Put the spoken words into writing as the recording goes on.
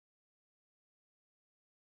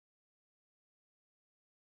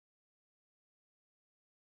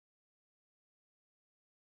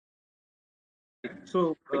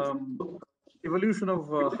So evolution of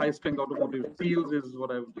high-strength automotive steels is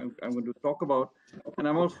what I'm going to talk about, and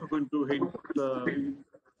I'm also going to hint,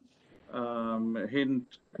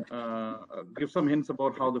 give some hints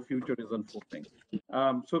about how the future is unfolding.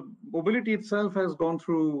 So mobility itself has gone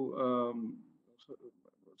through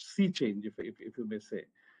sea change, if you may say.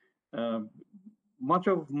 Um, much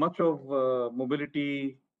of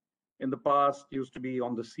mobility in the past used to be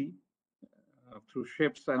on the sea through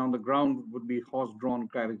ships, and on the ground would be horse-drawn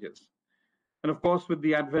carriages. And of course, with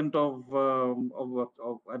the advent of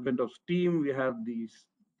steam, we had the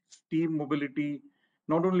steam mobility.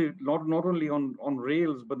 Not only on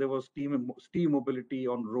rails, but there was steam mobility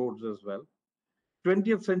on roads as well.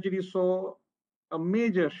 20th century saw a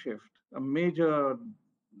major shift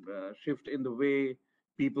in the way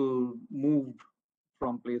people moved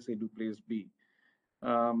from place A to place B.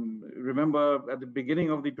 Remember, at the beginning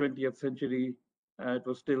of the 20th century, it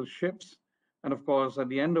was still ships. And of course, at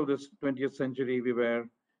the end of this 20th century, we were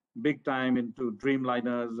big time into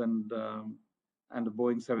Dreamliners and the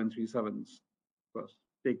Boeing 737s. Of course,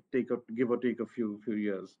 give or take a few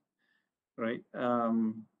years, right?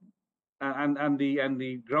 And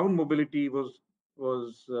the ground mobility was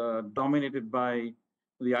dominated by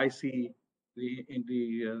the IC, the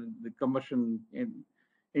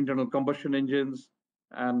internal combustion engines,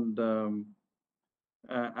 and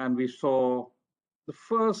we saw the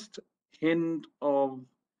first hint of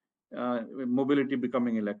mobility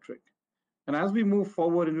becoming electric. And as we move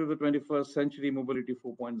forward into the 21st century, mobility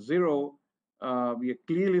 4.0, we are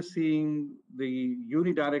clearly seeing the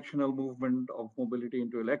unidirectional movement of mobility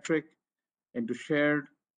into electric, into shared,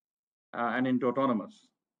 and into autonomous.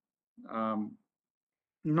 Um,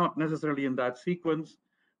 Not necessarily in that sequence,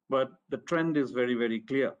 but the trend is very, very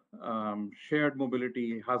clear. Shared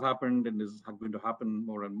mobility has happened and is going to happen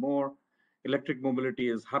more and more. Electric mobility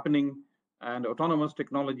is happening, and autonomous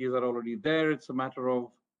technologies are already there. It's a matter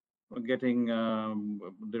of getting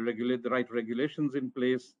the right regulations in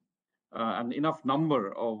place, and enough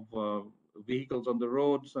number of vehicles on the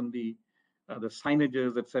roads, and the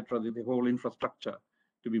signages, etc., the whole infrastructure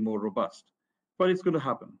to be more robust. But it's going to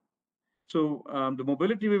happen. So the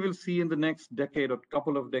mobility we will see in the next decade or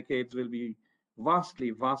couple of decades will be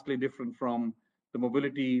vastly, vastly different from the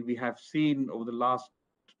mobility we have seen over the last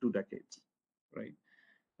 2 decades, right?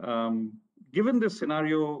 Um, Given this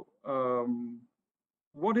scenario,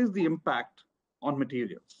 what is the impact on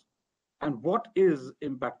materials, and what is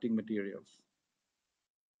impacting materials?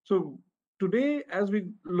 So today, as we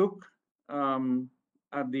look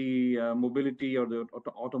at the mobility or the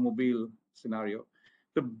automobile scenario,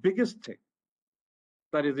 the biggest thing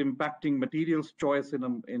that is impacting materials choice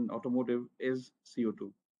in automotive is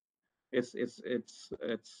CO2. It's it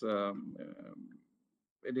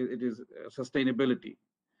is sustainability,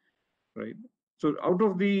 right? So out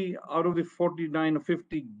of the 49 or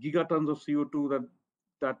 50 gigatons of CO2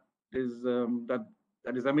 that is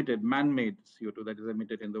that is emitted, man-made CO2 that is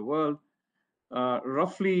emitted in the world,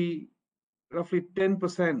 roughly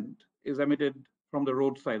 10% is emitted from the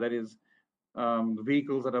roadside. That is the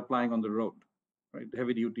vehicles that are plying on the road, right?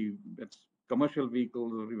 Heavy duty, that's commercial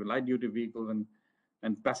vehicles or even light duty vehicles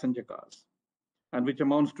and passenger cars, and which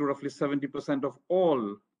amounts to roughly 70% of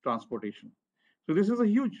all transportation. So this is a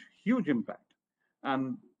huge, huge impact.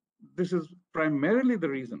 And this is primarily the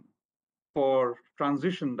reason for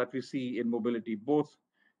transition that we see in mobility, both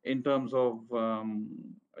in terms of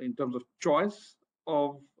choice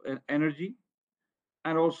of energy,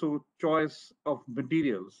 and also choice of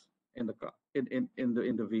materials in the car, in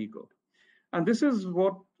the vehicle. And this is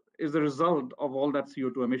what is the result of all that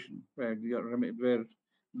CO2 emission, where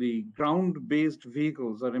the ground-based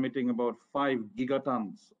vehicles are emitting about 5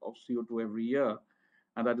 gigatons of CO2 every year.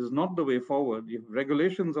 And that is not the way forward. You have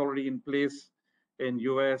regulations already in place in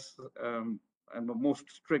US, and the most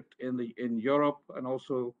strict in Europe, and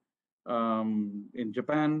also in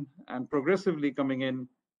Japan, and progressively coming in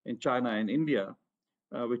China and India,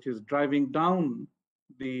 which is driving down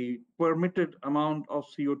the permitted amount of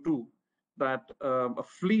CO2 that a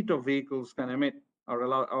fleet of vehicles can emit, or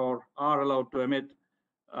are allowed to emit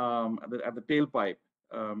at the tailpipe.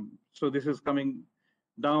 So this is coming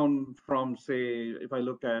down from, say, if I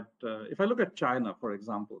look at China, for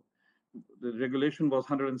example, the regulation was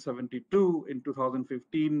 172 in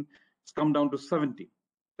 2015. It's come down to 70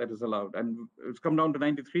 that is allowed, and it's come down to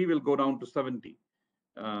 93. Will go down to 70.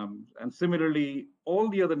 And similarly, all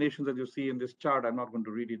the other nations that you see in this chart, I'm not going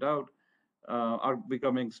to read it out, are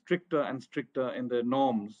becoming stricter and stricter in the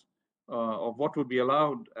norms of what would be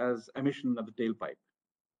allowed as emission at the tailpipe,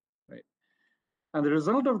 right? And the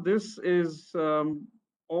result of this is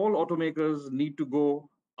all automakers need to go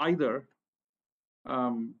either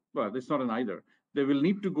well, it's not an either. They will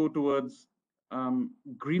need to go towards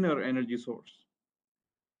greener energy source,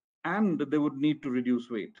 and they would need to reduce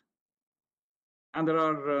weight. And there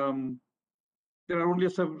are only a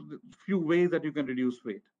few ways that you can reduce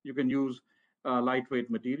weight. You can use lightweight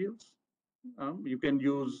materials. You can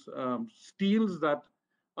use steels that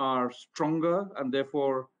are stronger, and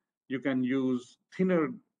therefore you can use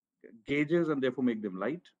thinner gauges and therefore make them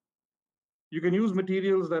light. You can use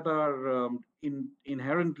materials that are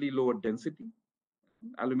inherently lower density,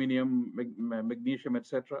 aluminium, magnesium,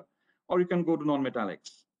 etc. Or you can go to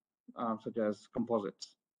non-metallics, such as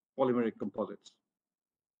composites, polymeric composites.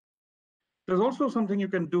 There's also something you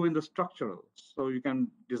can do in the structural. So you can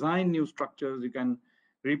design new structures, you can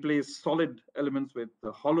replace solid elements with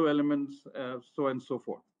hollow elements, so and so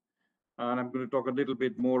forth. And I'm going to talk a little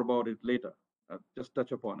bit more about it later, just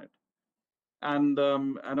touch upon it. And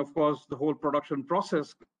of course, the whole production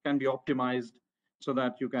process can be optimized so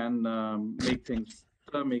that you can make things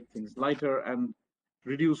lighter and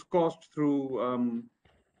reduce cost through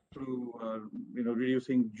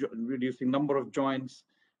reducing number of joints,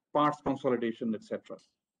 parts consolidation, etc.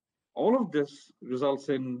 All of this results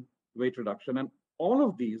in weight reduction, and all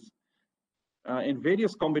of these in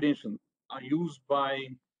various combinations are used by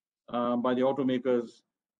the automakers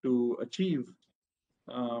to achieve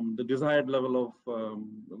the desired level of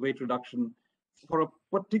weight reduction for a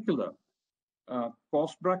particular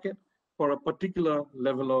cost bracket, for a particular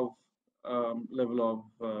level of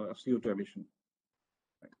CO2 emission.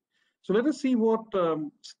 Right. So let us see what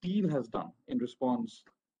steel has done in response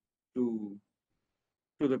to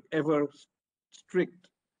the ever strict,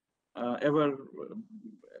 ever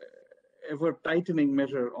tightening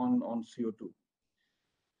measure on CO2.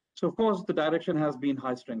 So of course the direction has been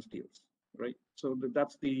high strength steels, right? So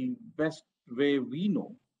that's the best way we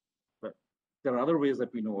know. But there are other ways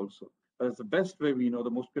that we know also. But it's the best way we know,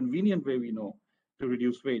 the most convenient way we know to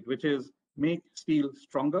reduce weight, which is make steel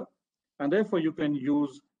stronger, and therefore you can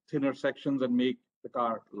use thinner sections and make the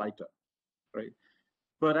car lighter, right?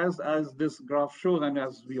 But as this graph shows, and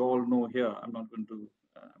as we all know here, I'm not going to,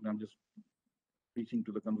 I'm just reaching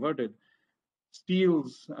to the converted.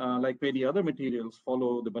 Steels, like many other materials,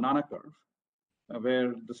 follow the banana curve,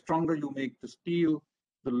 where the stronger you make the steel,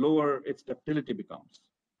 the lower its ductility becomes.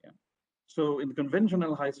 Yeah. So in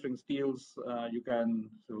conventional high-strength steels, you can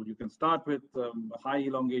start with high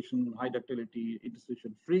elongation, high ductility,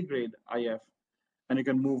 interstitial-free grade IF, and you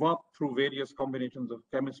can move up through various combinations of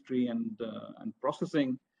chemistry and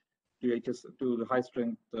processing to the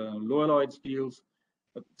high-strength low alloyed steels.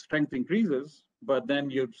 Strength increases, but then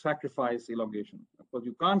you sacrifice elongation. Of course,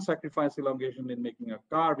 you can't sacrifice elongation in making a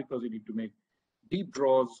car because you need to make deep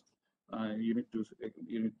draws, you need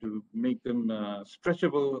to make them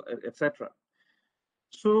stretchable, etc.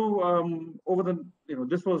 So over the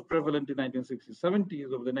this was prevalent in 1960s,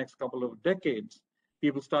 70s. Over the next couple of decades,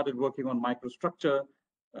 people started working on microstructure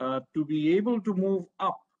to be able to move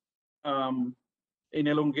up in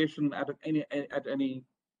elongation at any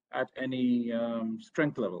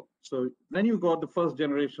strength level. So then you got the first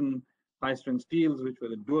generation high strength steels, which were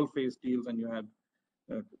the dual phase steels, and you had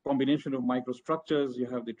a combination of microstructures. You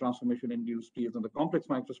have the transformation induced steels and the complex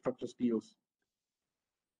microstructure steels,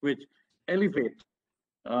 which elevate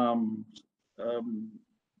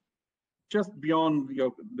just beyond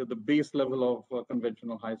the base level of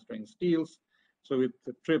conventional high strength steels. So with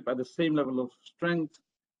the trip at the same level of strength,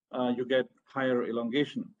 you get higher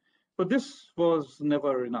elongation. But this was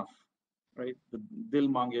never enough, right? The Dil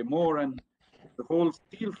Mange More and the whole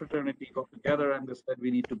steel fraternity got together and they said we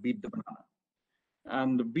need to beat the banana.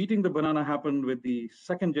 And beating the banana happened with the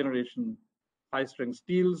second generation high strength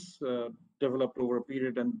steels developed over a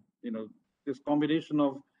period, and this combination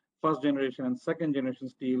of first generation and second generation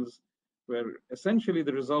steels were essentially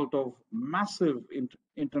the result of massive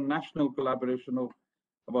international collaboration of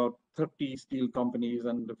about 30 steel companies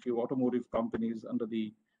and a few automotive companies under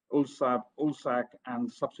the ULSAC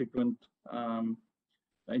and subsequent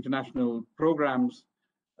international programs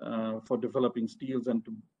for developing steels and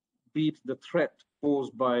to beat the threat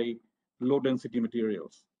posed by low density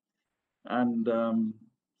materials. And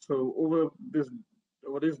so over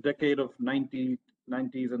this decade of 90s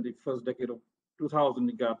and the first decade of 2000,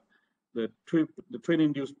 we got the twin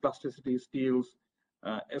induced plasticity steels.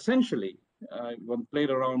 Essentially, one played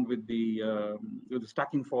around with the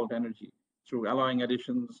stacking fault energy through alloying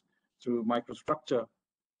additions, through microstructure,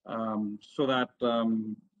 so that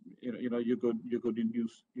you could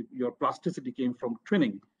induce your plasticity came from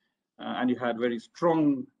twinning, and you had very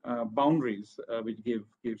strong boundaries which gave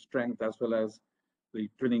strength, as well as the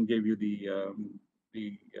twinning gave you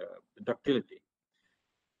the ductility.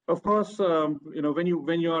 Of course,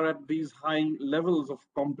 when you are at these high levels of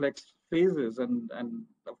complex phases, and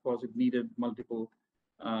of course it needed multiple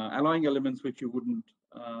alloying elements which you wouldn't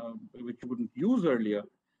use earlier.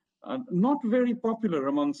 Not very popular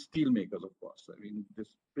among steel makers, of course. I mean, this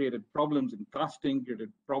created problems in casting,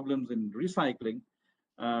 created problems in recycling,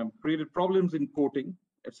 created problems in coating,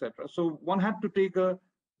 etc. So one had to take a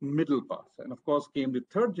middle path, and of course came the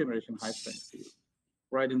third generation high strength steel,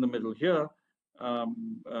 right in the middle here,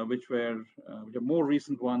 which are more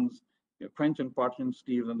recent ones, quench and partition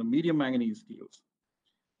steels and the medium manganese steels.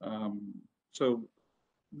 So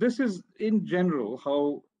this is in general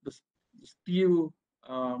how the steel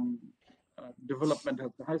development,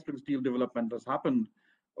 the high strength steel development has happened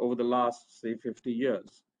over the last, say, 50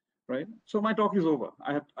 years, right? So my talk is over.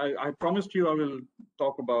 I promised you I will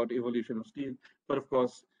talk about evolution of steel, but of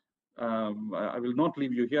course, I will not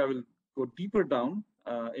leave you here. I will go deeper down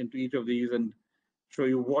into each of these and show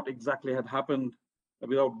you what exactly had happened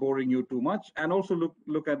without boring you too much, and also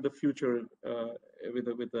look at the future with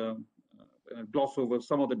a gloss over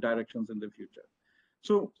some of the directions in the future.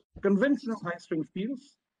 So conventional high-strength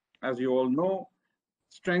steels, as you all know,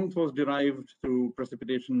 strength was derived through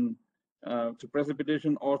precipitation,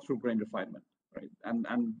 or through grain refinement, right?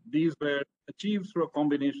 And these were achieved through a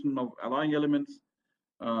combination of alloying elements,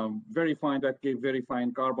 very fine, that gave very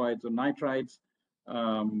fine carbides or nitrides,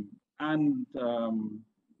 and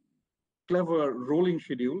clever rolling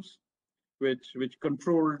schedules, which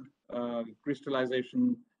controlled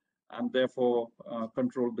crystallization and therefore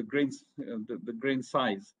controlled the grains, the grain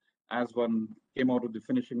size as one came out of the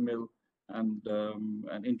finishing mill and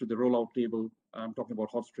into the rollout table. I'm talking about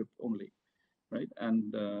hot strip only, right?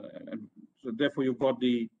 And so therefore you got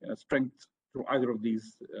the strength through either of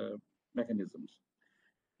these mechanisms.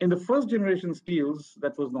 In the first generation steels,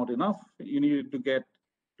 that was not enough. You needed to get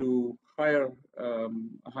to higher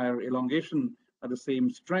elongation at the same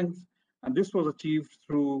strength, and this was achieved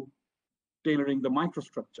through tailoring the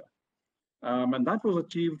microstructure, and that was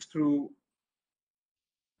achieved through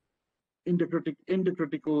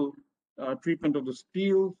intercritical treatment of the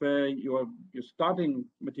steel, where your starting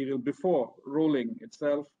material before rolling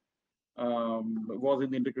itself was in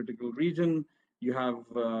the intercritical region. You have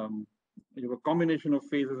a combination of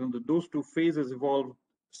phases, and those two phases evolve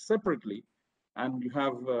separately, and you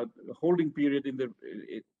have a holding period in the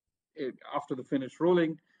after the finished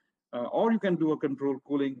rolling, or you can do a controlled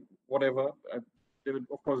cooling, whatever. There were,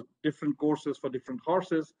 of course, different courses for different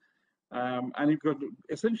horses, and you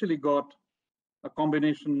essentially got a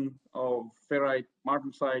combination of ferrite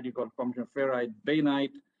martensite, you got a combination of ferrite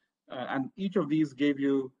bainite, and each of these gave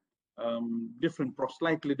you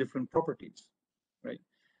slightly different properties, right?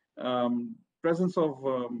 Presence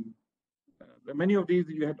of many of these,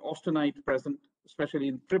 you had austenite present, especially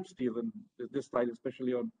in trip steel, and this slide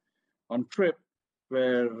especially on trip,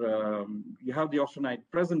 where you have the austenite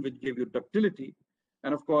present, which gave you ductility,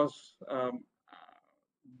 and of course,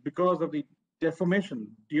 because of the deformation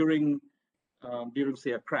during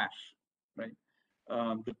say a crash, right?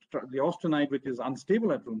 The austenite, which is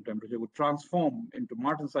unstable at room temperature, would transform into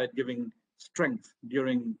martensite, giving strength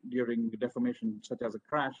during deformation, such as a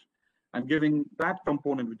crash, and giving that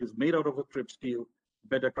component, which is made out of a trip steel,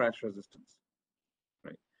 better crash resistance,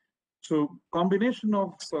 right? So combination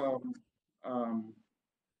of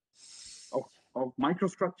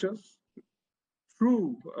microstructures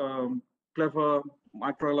through clever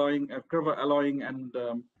clever alloying and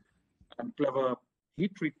clever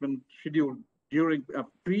heat treatment schedule during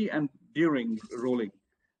pre and during rolling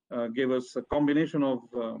gave us a combination of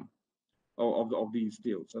these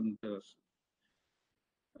steels. And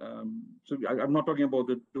so I'm not talking about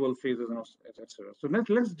the dual phases and etc. So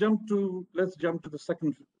let's jump to the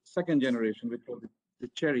second generation, which was the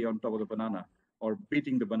cherry on top of the banana, or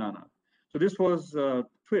beating the banana. So this was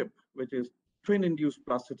TWIP, which is twin induced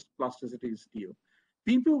plasticity steel.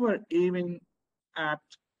 People were aiming at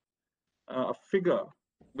a figure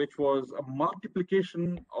which was a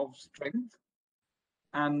multiplication of strength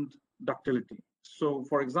and ductility. So,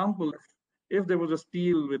 for example, if there was a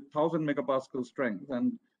steel with 1,000 megapascal strength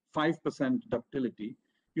and 5% ductility,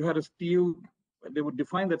 you had a steel, they would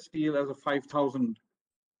define that steel as a 5,000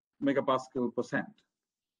 megapascal percent,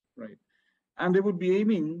 right? And they would be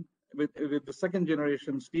aiming with the second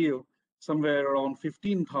generation steel somewhere around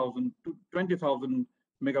 15,000 to 20,000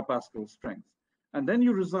 megapascal strength. And then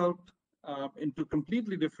you result into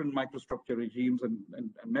completely different microstructure regimes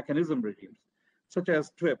and mechanism regimes, such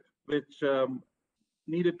as TWIP, which you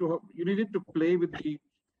needed to play with the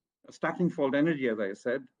stacking fault energy, as I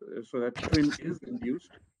said, so that twin is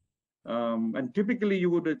induced. And typically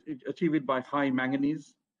you would achieve it by high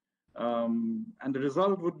manganese, And the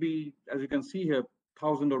result would be, as you can see here,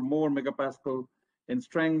 1,000 or more megapascal in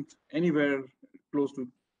strength, anywhere close to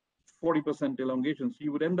 40% elongation. So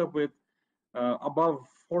you would end up with above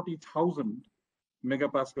 40,000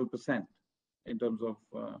 megapascal percent in terms of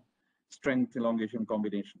strength elongation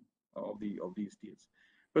combination of these steels.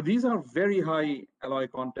 But these are very high alloy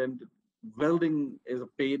content. Welding is a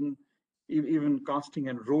pain. Even casting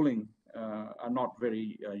and rolling are not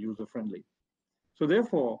very user friendly. So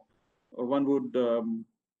therefore, one would,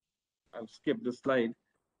 I'll skip this slide.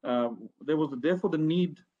 There was therefore the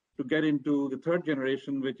need to get into the third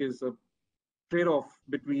generation, which is a trade-off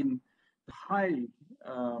between the high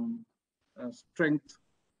strength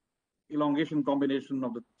elongation combination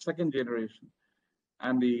of the second generation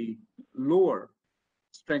and the lower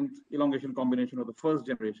strength elongation combination of the first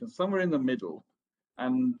generation, somewhere in the middle.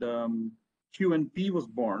 And Q&P was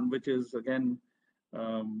born, which is again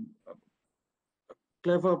a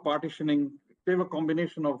clever partitioning, clever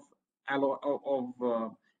combination of alloy,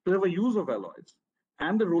 clever use of alloys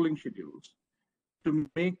and the rolling schedules to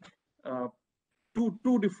make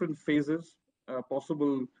two different phases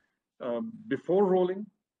possible before rolling,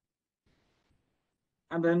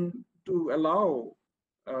 and then to allow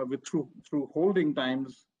through holding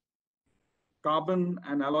times carbon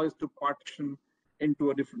and alloys to partition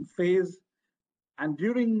into a different phase. And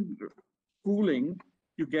during cooling,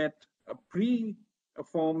 you get a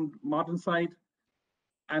pre-formed martensite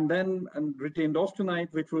and then retained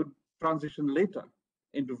austenite, which would transition later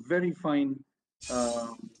into very fine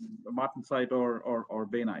martensite or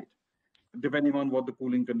bainite, depending on what the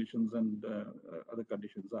cooling conditions and other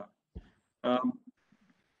conditions are.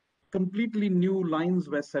 Completely new lines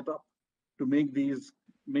were set up to make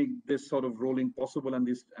this sort of rolling possible, and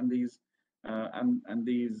these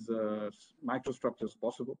microstructures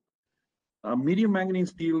possible. Medium manganese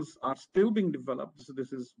steels are still being developed. So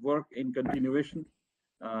this is work in continuation,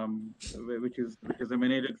 which is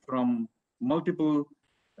emanated from multiple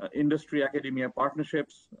industry academia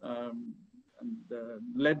partnerships, and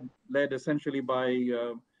led essentially by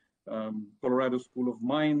Colorado School of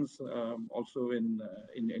Mines, also in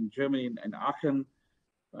Germany, in Aachen.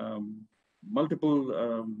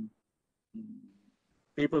 Multiple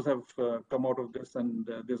papers have come out of this, and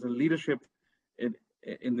there's a leadership in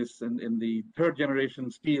the third generation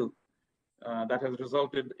steel that has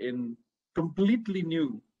resulted in completely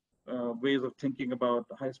new ways of thinking about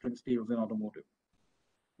high strength steels in automotive,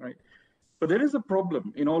 right? But there is a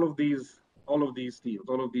problem in all of these steels,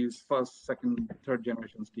 all of these first, second, third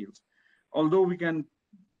generation steels. Although we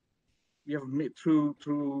have made through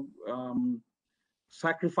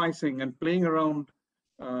sacrificing and playing around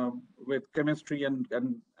with chemistry and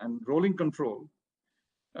rolling control,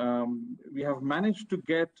 we have managed to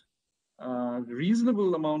get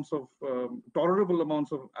reasonable amounts of tolerable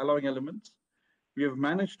amounts of alloying elements. We have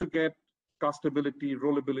managed to get castability,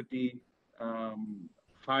 rollability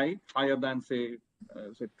higher than say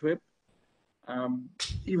TWIP,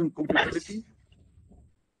 even coatability.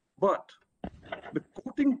 But the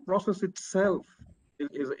coating process itself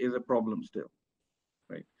is a problem still,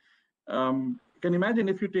 right? You can imagine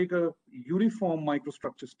if you take a uniform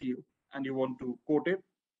microstructure steel and you want to coat it,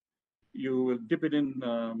 you will dip it in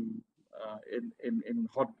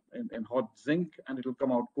hot zinc, and it will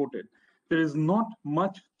come out coated. There is not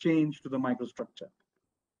much change to the microstructure.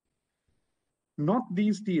 Not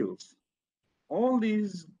these steels. All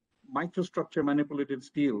these microstructure manipulated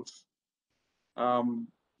steels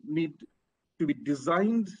need to be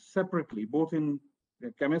designed separately, both in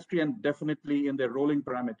their chemistry and definitely in their rolling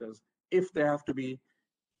parameters, if they have to be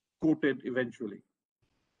coated eventually,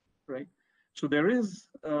 right? So there's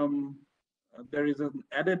an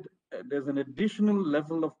additional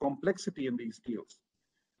level of complexity in these steels,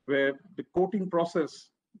 where the coating process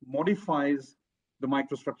modifies the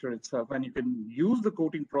microstructure itself, and you can use the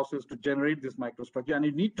coating process to generate this microstructure, and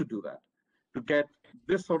you need to do that to get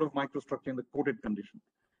this sort of microstructure in the coated condition.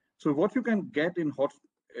 So what you can get in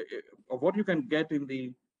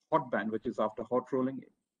the hot band, which is after hot rolling,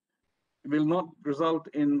 will not result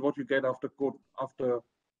in what you get after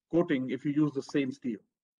coating if you use the same steel,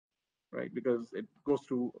 right? Because it goes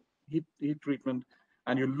through heat treatment,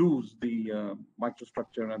 and you lose the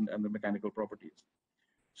microstructure and the mechanical properties.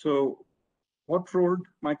 So hot rolled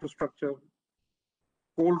microstructure,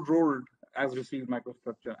 cold rolled as received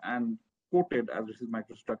microstructure, and coated as received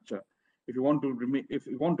microstructure. If you want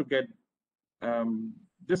to get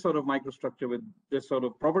this sort of microstructure with this sort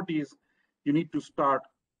of properties, you need to start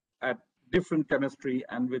at different chemistry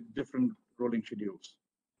and with different rolling schedules.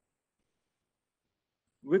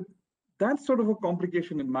 With that sort of a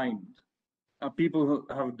complication in mind, people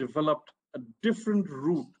have developed a different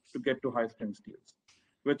route to get to high strength steels,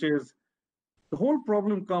 which is the whole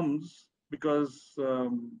problem comes because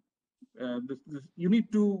you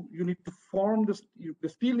need to form this. The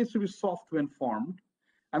steel needs to be soft when formed,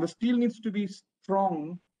 and the steel needs to be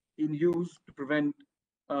strong in use to prevent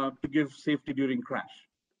to give safety during crash.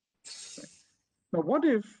 Right? Now, what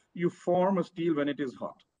if you form a steel when it is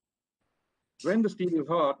hot? When the steel is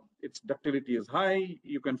hot, its ductility is high.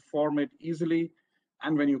 You can form it easily,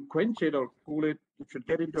 and when you quench it or cool it, it should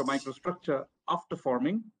get into a microstructure after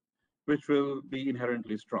forming, which will be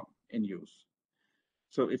inherently strong in use.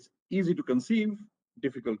 So it's easy to conceive,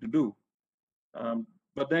 difficult to do.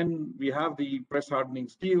 But then we have the press hardening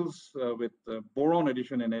steels with boron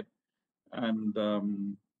addition in it, and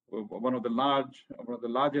one of the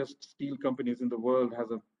largest steel companies in the world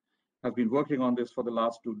has been working on this for the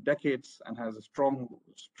last 2 decades and has a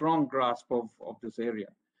strong grasp of this area,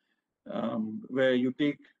 where you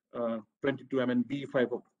take 22 MnB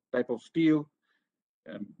type of steel,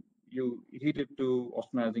 you heat it to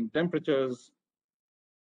austenizing temperatures,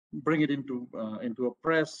 bring it into a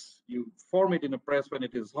press. You form it in a press when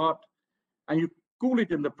it is hot, and you cool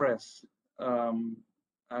it in the press, and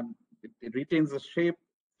it retains the shape.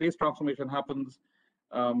 Phase transformation happens.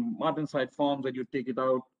 Martensite forms, and you take it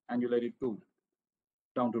out and you let it cool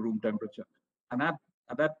down to room temperature. And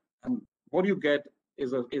and what you get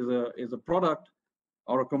is a product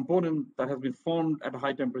or a component that has been formed at a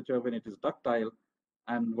high temperature when it is ductile,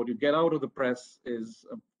 and what you get out of the press is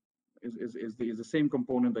the same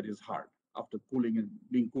component that is hard after cooling and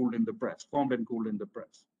being cooled in the press, formed and cooled in the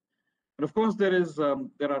press. And of course, there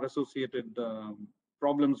are associated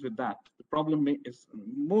problems with that. The problem is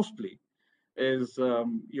mostly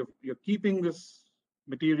you're keeping this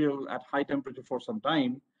material at high temperature for some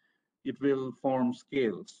time. It will form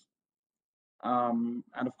scales. And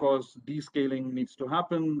of course, descaling needs to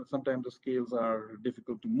happen. Sometimes the scales are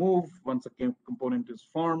difficult to move once a component is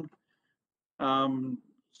formed.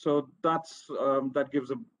 So that gives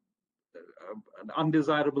an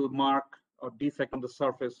undesirable mark or defect on the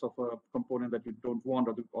surface of a component that you don't want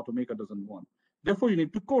or the automaker doesn't want. Therefore, you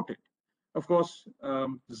need to coat it. Of course,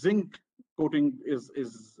 zinc coating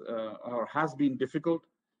or has been difficult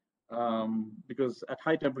because at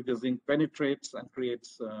high temperature, zinc penetrates and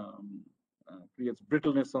creates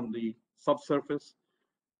brittleness on the subsurface.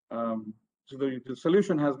 So the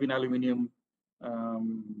solution has been aluminum,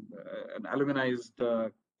 an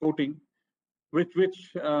aluminized coating, which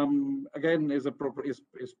again is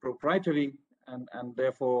proprietary and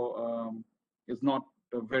therefore is not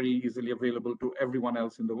very easily available to everyone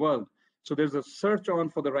else in the world. So there's a search on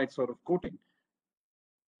for the right sort of coating.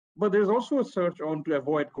 But there's also a search on to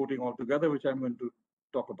avoid coating altogether, which I'm going to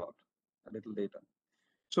talk about a little later.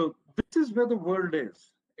 So this is where the world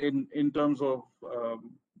is in terms of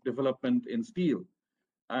development in steel.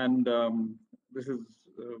 And this is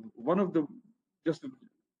one of the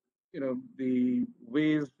the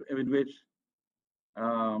ways in which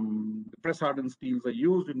the press hardened steels are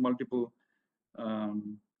used in multiple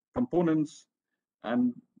components.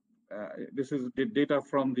 And this is the data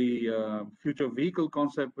from the future vehicle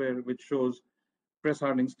concept, which shows press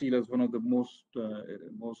hardening steel as one of the most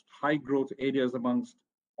high growth areas amongst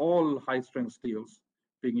all high strength steels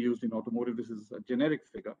being used in automotive. This is a generic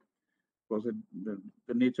figure because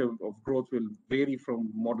the nature of growth will vary from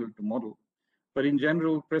model to model. But in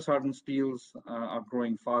general, press hardened steels are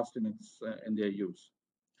growing fast in their use.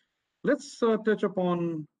 Let's touch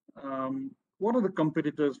upon what are the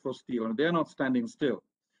competitors for steel, and they're not standing still.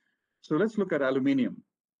 So let's look at aluminium,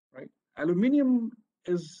 right? Aluminium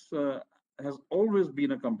has always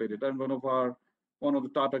been a competitor, and one of the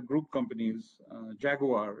Tata Group companies,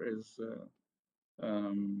 Jaguar, is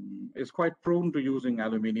quite prone to using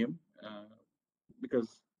aluminium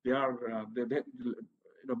because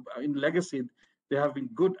in legacy they have been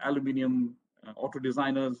good aluminium auto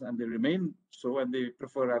designers, and they remain so, and they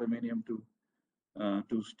prefer aluminium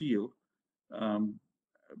to steel.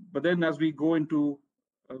 But then as we go into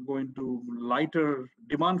lighter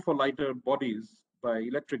demand for lighter bodies by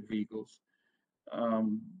electric vehicles,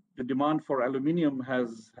 the demand for aluminium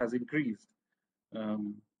has increased.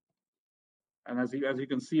 And as you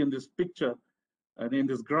can see in this picture and in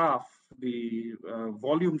this graph, the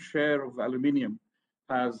volume share of aluminium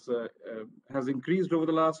has increased over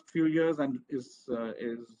the last few years and is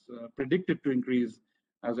predicted to increase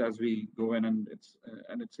as we go in, and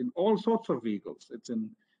it's in all sorts of vehicles. It's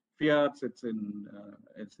in Fiat, it's in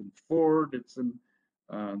Ford, it's in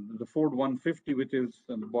the Ford 150, which is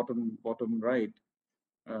on the bottom right.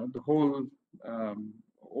 The whole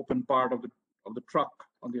open part of the truck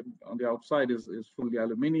on the outside is fully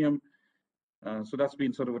aluminium. So that's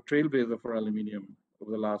been sort of a trailblazer for aluminium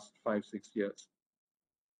over the last 5-6 years.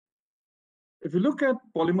 If you look at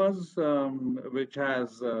polymers, which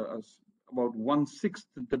has about 1/6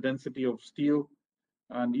 the density of steel,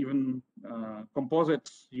 and even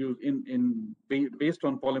composites used based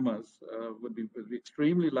on polymers would be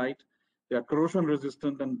extremely light. They are corrosion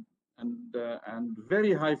resistant and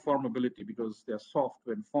very high formability because they are soft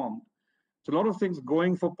when formed. So a lot of things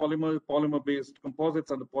going for polymer-based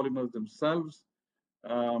composites and the polymers themselves.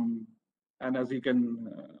 And as you can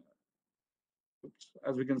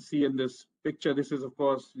as we can see in this picture, this is of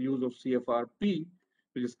course use of CFRP,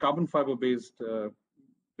 which is carbon fiber based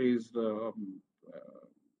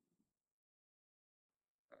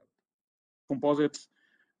composites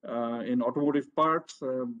in automotive parts.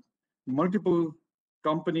 Multiple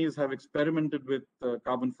companies have experimented with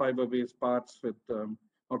carbon fiber based parts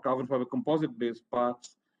or carbon fiber composite based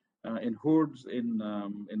parts in hoods,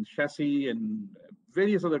 in chassis, and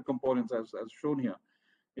various other components as shown here.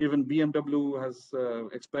 Even BMW has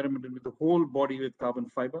experimented with the whole body with carbon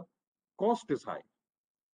fiber. Cost is high.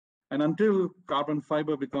 And until carbon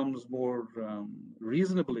fiber becomes more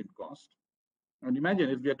reasonable in cost, and imagine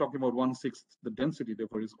if we are talking about 1/6 the density,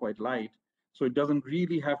 therefore is quite light. So it doesn't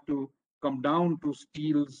really have to come down to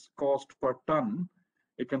steel's cost per ton.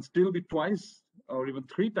 It can still be twice or even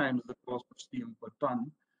 3 times the cost of steel per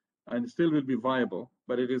ton, and still will be viable,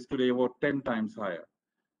 but it is today about 10 times higher.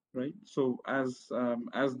 Right. So as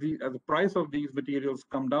the price of these materials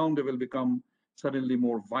come down, they will become suddenly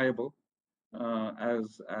more viable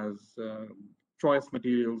as choice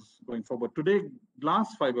materials going forward. Today,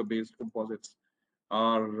 glass fiber based composites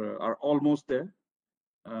are almost there.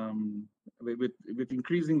 With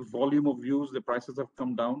increasing volume of use, the prices have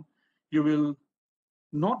come down. You will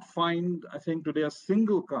not find, I think, today a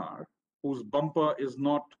single car whose bumper is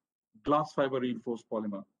not glass fiber reinforced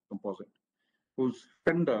polymer composite, whose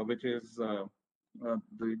fender, which is the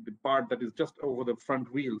part that is just over the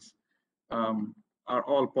front wheels, are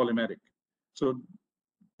all polymeric. So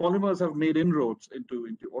polymers have made inroads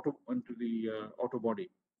into the auto body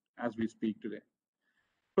as we speak today.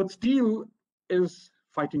 But steel is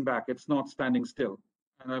fighting back. It's not standing still.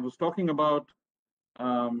 And I was talking about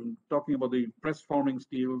the press forming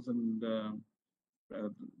steels and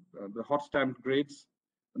the hot stamped grades.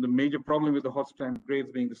 And the major problem with the hot stamped grades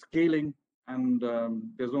being the scaling, and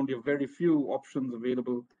there's only a very few options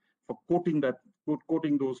available for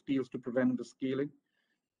coating those steels to prevent the scaling.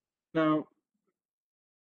 Now,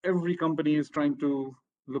 every company is trying to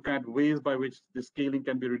look at ways by which the scaling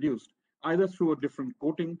can be reduced, either through a different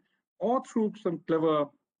coating or through some clever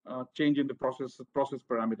change in the process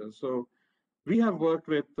parameters. So we have worked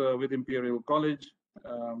with Imperial College.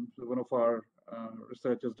 So one of our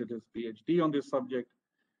researchers did his PhD on this subject,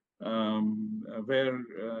 where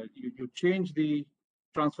you change the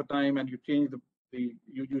transfer time and you change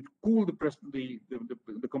you cool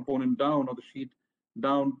the component down, or the sheet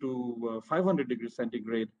down to 500 degrees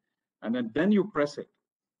centigrade, and then you press it.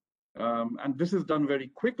 And this is done very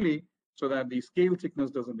quickly so that the scale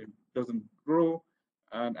thickness doesn't grow.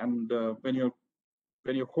 And when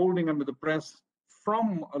you're holding under the press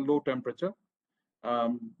from a low temperature,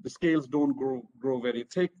 the scales don't grow very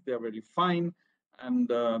thick. They're very fine, and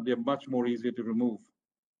they're much more easier to remove.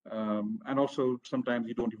 And also sometimes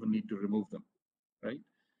you don't even need to remove them, right?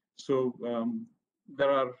 So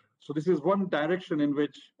so this is one direction in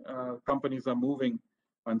which companies are moving,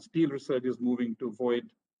 and steel research is moving to avoid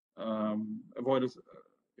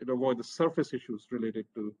the surface issues related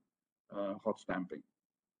to hot stamping.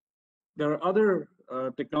 There are other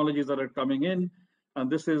technologies that are coming in,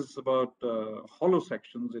 and this is about hollow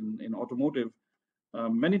sections in automotive.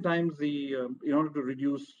 Many times, in order to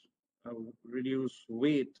reduce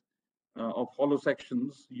weight of hollow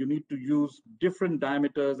sections, you need to use different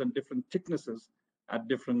diameters and different thicknesses at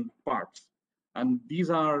different parts, and these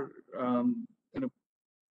are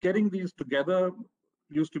getting these together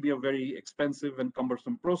used to be a very expensive and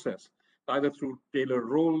cumbersome process, either through Taylor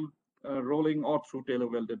rolling or through Taylor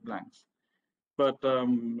welded blanks. But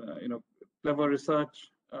clever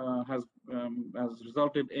research has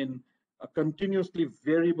resulted in a continuously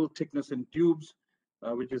variable thickness in tubes,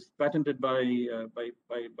 which is patented by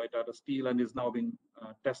Tata Steel and is now being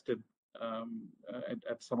tested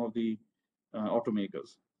at some of the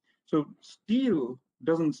automakers. So steel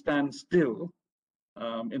doesn't stand still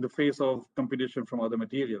in the face of competition from other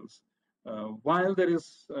materials. While there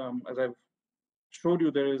is, as I've showed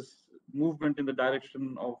you, there is movement in the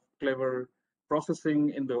direction of clever processing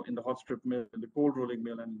in the hot strip mill, in the cold rolling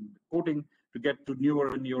mill, and coating to get to newer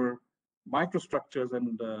and newer microstructures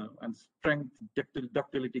and strength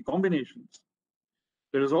ductility combinations.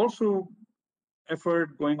 There is also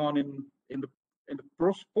effort going on in the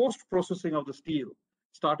post-processing of the steel,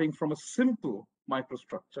 starting from a simple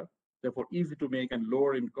microstructure, therefore easy to make and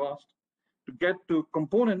lower in cost, to get to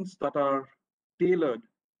components that are tailored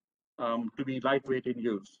to be lightweight in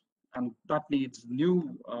use. And that needs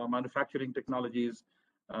new manufacturing technologies,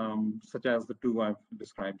 such as the two I've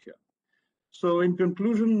described here. So in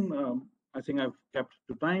conclusion, I think I've kept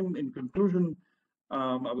to time. In conclusion,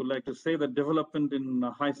 I would like to say that development in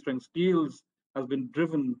high-strength steels has been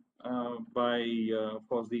driven by, of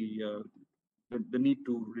course, the need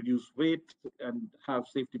to reduce weight and have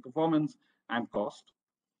safety performance and cost.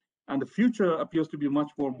 And the future appears to be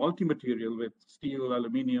much more multi-material, with steel,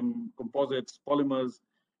 aluminium, composites, polymers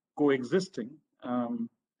coexisting. And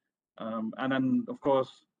then, of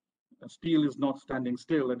course, steel is not standing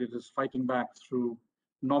still, and it is fighting back through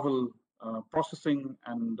novel processing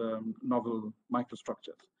and novel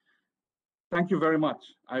microstructures. Thank you very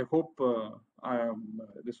much. I hope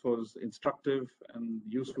this was instructive and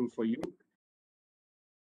useful for you.